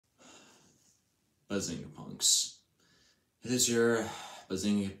Bazinga Punks. It is your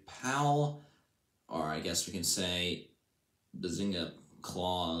Bazinga Pal, or I guess we can say Bazinga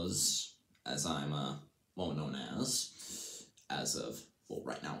Claus, as I'm well known as of, well,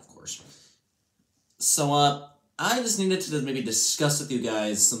 right now, of course. So, I just needed to maybe discuss with you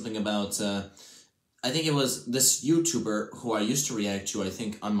guys something about, I think it was this YouTuber who I used to react to, I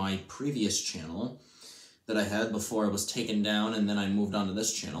think, on my previous channel that I had before it was taken down, and then I moved on to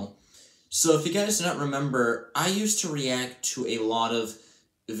this channel. So if you guys do not remember, I used to react to a lot of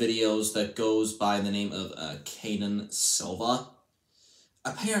videos that goes by the name of Cayden Silva.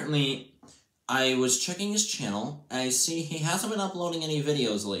 Apparently, I was checking his channel, and I see he hasn't been uploading any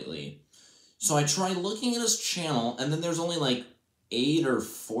videos lately. So I tried looking at his channel, and then there's only like 8 or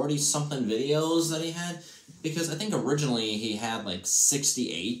 40-something videos that he had, because I think originally he had like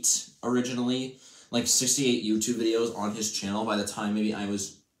 68 originally, like 68 YouTube videos on his channel by the time maybe I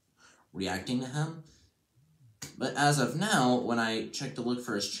was reacting to him. But as of now, when I check to look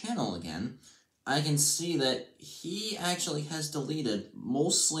for his channel again, I can see that he actually has deleted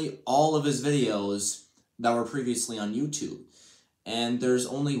mostly all of his videos that were previously on YouTube. And there's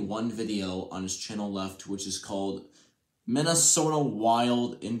only one video on his channel left, which is called Minnesota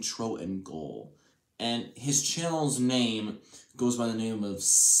Wild Intro and Goal. And his channel's name goes by the name of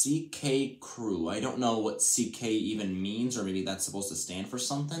CK Crew. I don't know what CK even means, or maybe that's supposed to stand for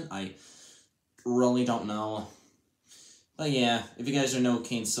something. I really don't know. But yeah, if you guys don't know who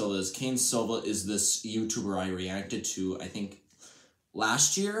Cayden Silva is, Cayden Silva is this YouTuber I reacted to, I think,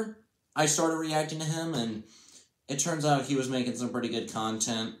 last year. I started reacting to him, and it turns out he was making some pretty good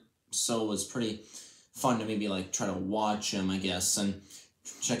content, so it was pretty fun to maybe, like, try to watch him, I guess, and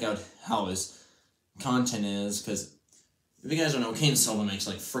check out how his content is, because if you guys don't know, Cayden Silva makes,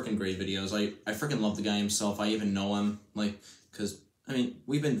 like, freaking great videos. I freaking love the guy himself. I even know him, like, because, I mean,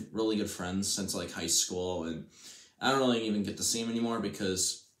 we've been really good friends since, like, high school, and I don't really even get to see him anymore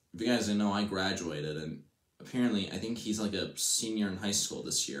because, if you guys didn't know, I graduated, and apparently, I think he's, like, a senior in high school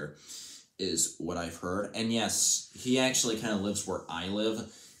this year, is what I've heard. And yes, he actually kind of lives where I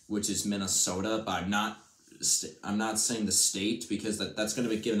live, which is Minnesota, but I'm not saying the state, because that's going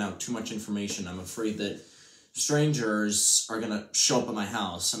to be giving out too much information. I'm afraid that strangers are going to show up at my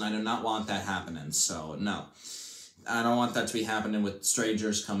house, and I do not want that happening, so no. I don't want that to be happening with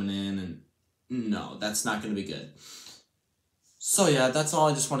strangers coming in, and no, that's not going to be good. So yeah, that's all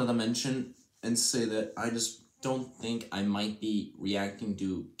I just wanted to mention, and say that I just don't think I might be reacting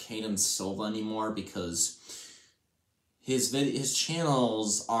to Cayden Silva anymore, because his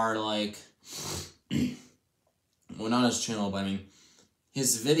channels are like, well, not his channel, but I mean,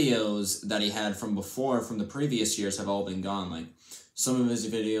 his videos that he had from before, from the previous years, have all been gone. Like, some of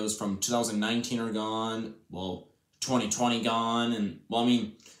his videos from 2019 are gone, well, 2020 gone, and, well, I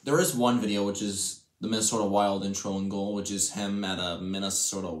mean, there is one video, which is the Minnesota Wild Intro and Goal, which is him at a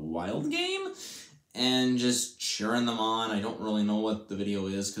Minnesota Wild game, and just cheering them on. I don't really know what the video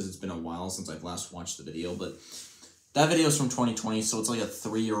is, because it's been a while since I've last watched the video, but that video is from 2020, so it's like a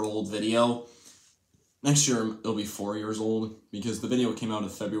 3-year-old video. Next year, it'll be 4 years old, because the video came out in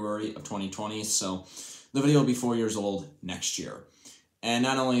February of 2020, so the video will be 4 years old next year. And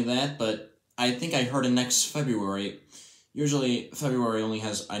not only that, but I think I heard in next February, usually February only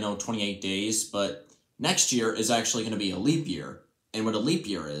has, I know, 28 days, but next year is actually going to be a leap year. And what a leap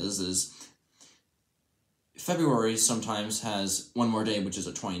year is February sometimes has one more day, which is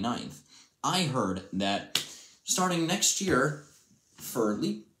the 29th. I heard that starting next year,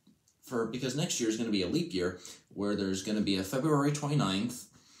 because next year is going to be a leap year, where there's going to be a February 29th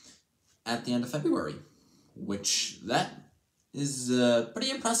at the end of February, which that is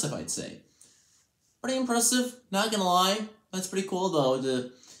pretty impressive, I'd say. Pretty impressive, not going to lie. That's pretty cool, though,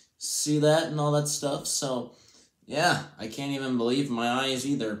 to see that and all that stuff. So, yeah, I can't even believe my eyes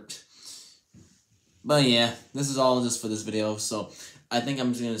either. But yeah, this is all just for this video, so I think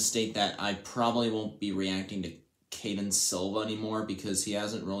I'm just going to state that I probably won't be reacting to Cayden Silva anymore, because he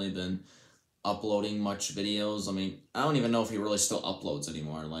hasn't really been uploading much videos. I mean, I don't even know if he really still uploads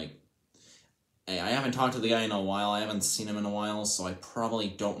anymore. Like, I haven't talked to the guy in a while, I haven't seen him in a while, so I probably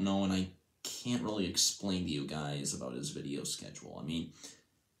don't know, and I can't really explain to you guys about his video schedule. I mean,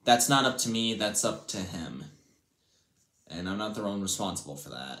 that's not up to me, that's up to him. And I'm not the one responsible for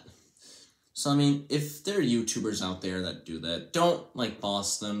that. So, I mean, if there are YouTubers out there that do that, don't, like,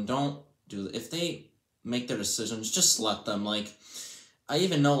 boss them, don't do that. If they make their decisions, just let them. Like, I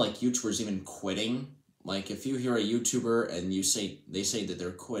even know, like, YouTubers even quitting. Like, if you hear a YouTuber and they say that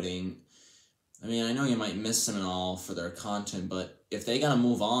they're quitting, I mean, I know you might miss them and all for their content, but if they gotta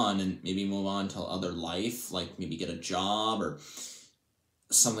move on and maybe move on to other life, like maybe get a job or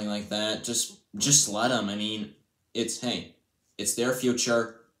something like that, just let them. I mean, it's their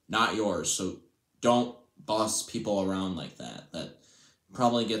future, not yours. So don't boss people around like that. That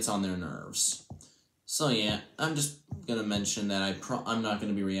probably gets on their nerves. So yeah, I'm just gonna mention that I'm not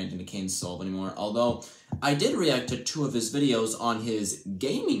gonna be reacting to Cayden Silva anymore. Although I did react to 2 of his videos on his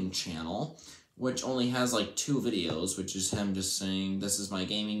gaming channel, which only has like 2 videos, which is him just saying this is my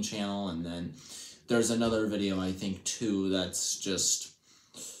gaming channel, and then there's another video I think too that's just.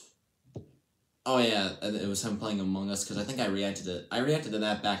 Oh yeah, it was him playing Among Us, because I think I reacted to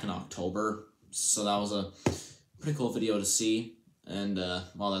that back in October, so that was a pretty cool video to see, and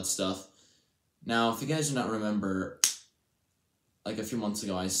all that stuff. Now, if you guys do not remember, like a few months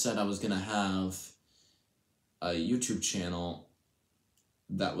ago, I said I was going to have a YouTube channel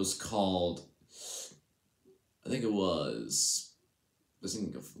that was called, I think it was,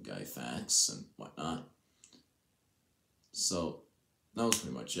 Listening to Guy Facts and whatnot. So, that was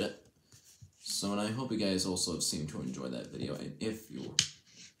pretty much it. So, and I hope you guys also have seemed to enjoy that video. And if you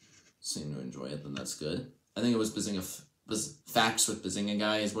seem to enjoy it, then that's good. I think it was Facts with Bazinga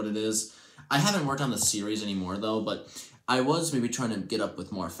Guy is what it is. I haven't worked on the series anymore, though, but I was maybe trying to get up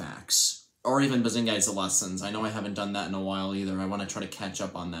with more facts. Or even Bazinga's Lessons. I know I haven't done that in a while, either. I want to try to catch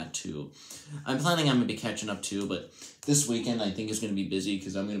up on that, too. I'm planning on maybe catching up, too, but this weekend I think is going to be busy,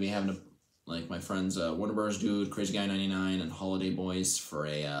 because I'm going to be having, like, my friends, Warner Bros. Dude, Crazy Guy 99, and Holiday Boys for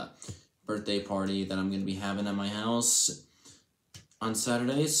a birthday party that I'm going to be having at my house on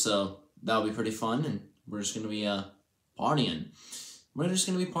Saturday, so that'll be pretty fun, and we're just going to be partying. We're just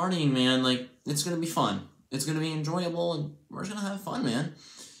going to be partying, man. Like, it's going to be fun. It's going to be enjoyable, and we're just going to have fun, man.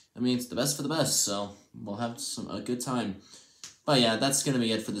 I mean, it's the best for the best, so we'll have a good time. But yeah, that's going to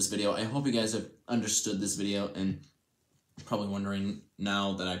be it for this video. I hope you guys have understood this video, and probably wondering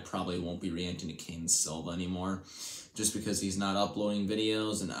now that I probably won't be reacting to Cayden Silva anymore, just because he's not uploading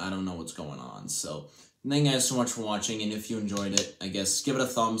videos, and I don't know what's going on. So, thank you guys so much for watching, and if you enjoyed it, I guess give it a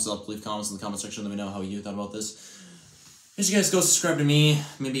thumbs up, leave comments in the comment section, let me know how you thought about this. As you guys go subscribe to me,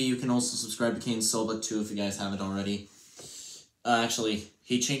 maybe you can also subscribe to Cayden Silva too if you guys haven't already. Actually,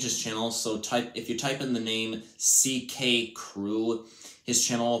 he changed his channel, so if you type in the name CK Crew, his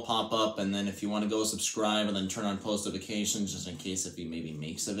channel will pop up, and then if you want to go subscribe and then turn on post notifications just in case if he maybe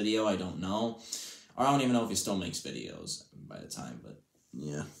makes a video, I don't know. Or I don't even know if he still makes videos by the time, but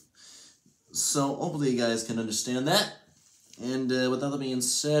yeah. So hopefully you guys can understand that. And with that being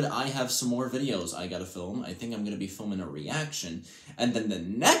said, I have some more videos I gotta film. I think I'm gonna be filming a reaction. And then the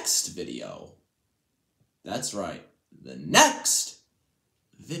next video, that's right, the next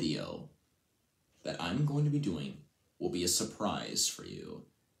video that I'm going to be doing will be a surprise for you.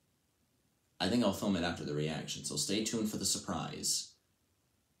 I think I'll film it after the reaction, so stay tuned for the surprise.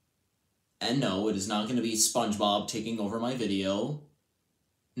 And no, it is not going to be SpongeBob taking over my video.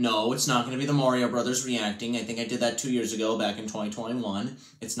 No, it's not going to be the Mario Brothers reacting. I think I did that 2 years ago, back in 2021.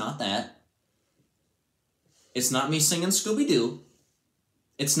 It's not that. It's not me singing Scooby-Doo.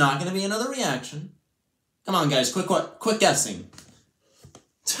 It's not going to be another reaction. Come on, guys, quick guessing.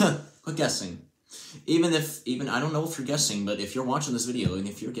 Quick guessing. Even I don't know if you're guessing, but if you're watching this video and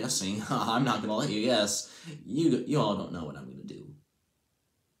if you're guessing, I'm not going to let you guess. You all don't know what I'm going to do.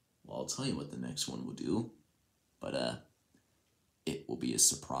 Well, I'll tell you what the next one will do. But, it will be a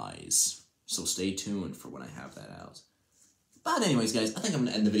surprise. So stay tuned for when I have that out. But anyways, guys, I think I'm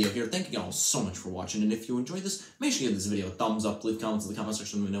going to end the video here. Thank you all so much for watching. And if you enjoyed this, make sure you give this video a thumbs up. Leave comments in the comment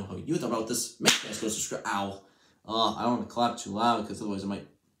section. Let me know how you thought about this. Make sure you guys go subscribe. Ow. I don't want to clap too loud because otherwise I might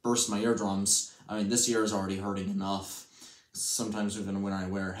burst my eardrums. I mean, this ear is already hurting enough. Sometimes even when I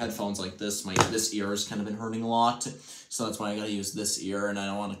wear headphones like this, this ear has kind of been hurting a lot. So that's why I got to use this ear. And I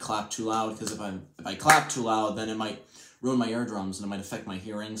don't want to clap too loud because if I clap too loud, then it might ruin my eardrums and it might affect my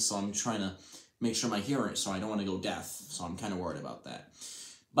hearing, so I'm trying to make sure my hearing, so I don't want to go deaf, so I'm kind of worried about that.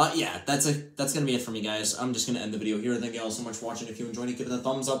 But yeah, that's going to be it for me, guys. I'm just going to end the video here. Thank you all so much for watching. If you enjoyed it, give it a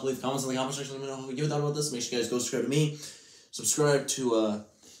thumbs up, leave comments in the comment section, let me know how you thought about this. Make sure you guys go subscribe to me, subscribe to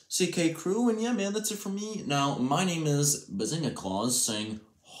CK Crew, and yeah, man, that's it for me. Now, my name is Bazinga Claus, saying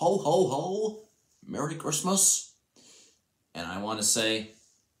ho, ho, ho, Merry Christmas, and I want to say,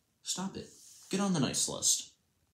 stop it. Get on the nice list.